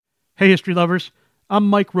Hey, history lovers. I'm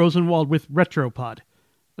Mike Rosenwald with Retropod,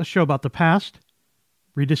 a show about the past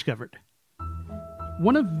rediscovered.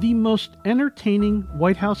 One of the most entertaining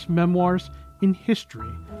White House memoirs in history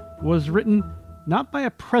was written not by a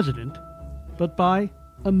president, but by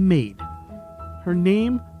a maid. Her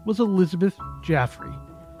name was Elizabeth Jaffray.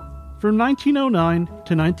 From 1909 to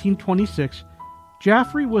 1926,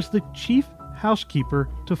 Jaffray was the chief housekeeper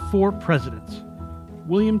to 4 presidents: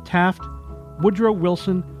 William Taft, Woodrow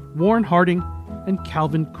Wilson, Warren Harding, and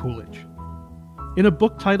Calvin Coolidge. In a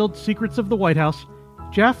book titled Secrets of the White House,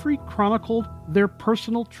 Jaffray chronicled their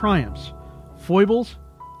personal triumphs, foibles,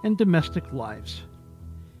 and domestic lives.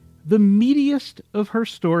 The meatiest of her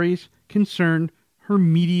stories concern her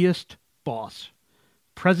meatiest boss,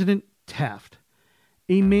 President Taft,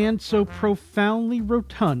 a man so profoundly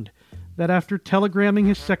rotund that after telegramming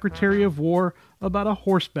his Secretary of War about a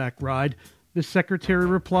horseback ride, the Secretary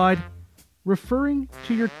replied, "Referring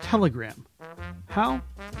to your telegram, how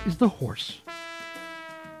is the horse?"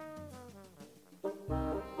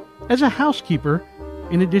 As a housekeeper,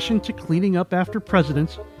 in addition to cleaning up after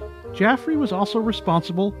presidents, Jaffray was also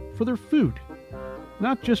responsible for their food.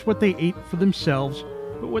 Not just what they ate for themselves,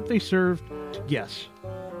 but what they served to guests.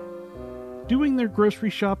 Doing their grocery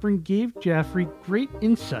shopping gave Jaffray great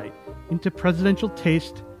insight into presidential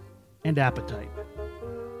taste and appetite.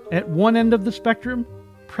 At one end of the spectrum,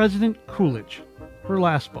 President Coolidge, her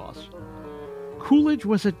last boss. Coolidge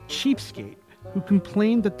was a cheapskate who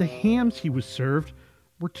complained that the hams he was served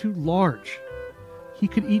were too large. He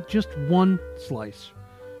could eat just one slice.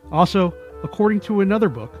 Also, according to another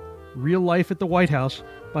book, Real Life at the White House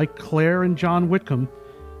by Claire and John Whitcomb,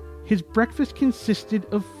 his breakfast consisted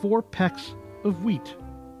of 4 pecks of wheat.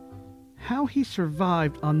 How he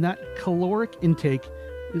survived on that caloric intake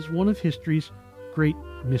is one of history's great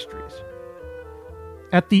mysteries.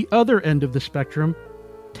 At the other end of the spectrum,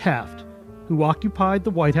 Taft, who occupied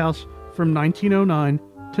the White House from 1909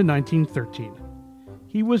 to 1913.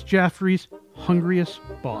 He was Jaffray's hungriest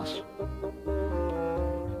boss.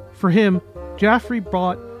 For him, Jaffray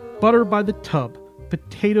bought butter by the tub,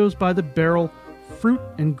 potatoes by the barrel, fruit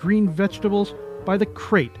and green vegetables by the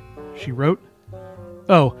crate, she wrote.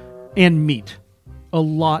 Oh, and meat. A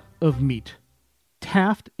lot of meat.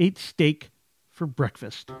 Taft ate steak for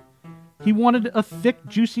breakfast. He wanted a thick,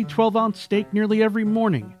 juicy 12-ounce steak nearly every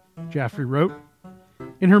morning, Jaffray wrote.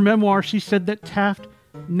 In her memoir, she said that Taft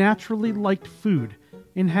naturally liked food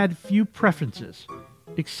and had few preferences,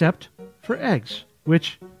 except for eggs,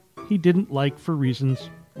 which he didn't like for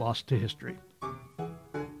reasons lost to history.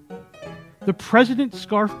 The president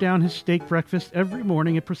scarfed down his steak breakfast every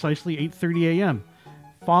morning at precisely 8:30 a.m.,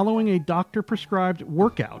 following a doctor-prescribed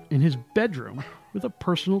workout in his bedroom with a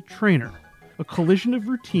personal trainer, a collision of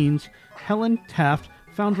routines Helen Taft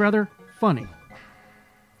found rather funny.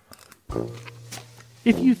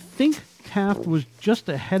 If you think Taft was just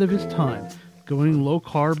ahead of his time, going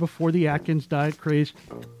low-carb before the Atkins diet craze,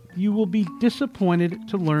 you will be disappointed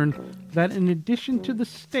to learn that in addition to the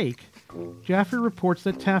steak, Jaffray reports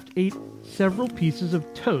that Taft ate several pieces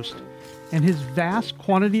of toast, and his vast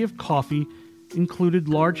quantity of coffee included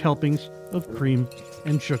large helpings of cream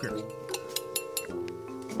and sugar.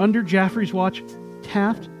 Under Jaffray's watch,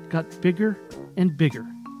 Taft got bigger and bigger.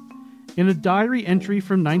 In a diary entry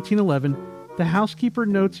from 1911, the housekeeper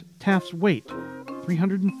notes Taft's weight,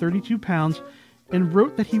 332 pounds, and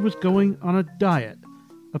wrote that he was going on a diet,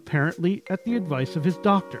 apparently at the advice of his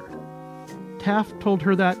doctor. Taft told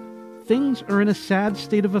her that things are in a sad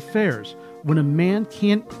state of affairs when a man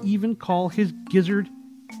can't even call his gizzard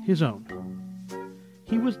his own.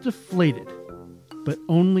 He was deflated, but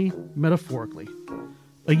only metaphorically.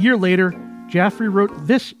 A year later, Jaffray wrote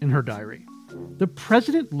this in her diary: "The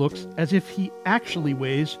president looks as if he actually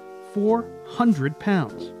weighs 400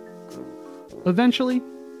 pounds. Eventually,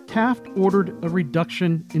 Taft ordered a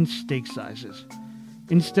reduction in steak sizes.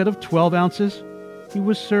 Instead of 12 ounces, he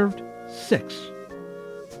was served 6.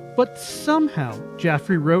 But somehow,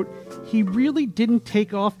 Jaffray wrote, he really didn't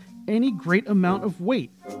take off any great amount of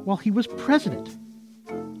weight while he was president.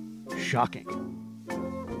 Shocking.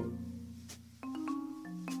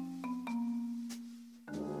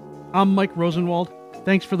 I'm Mike Rosenwald.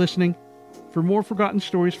 Thanks for listening. For more forgotten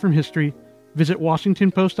stories from history, visit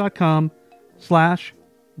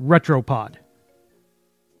WashingtonPost.com/Retropod.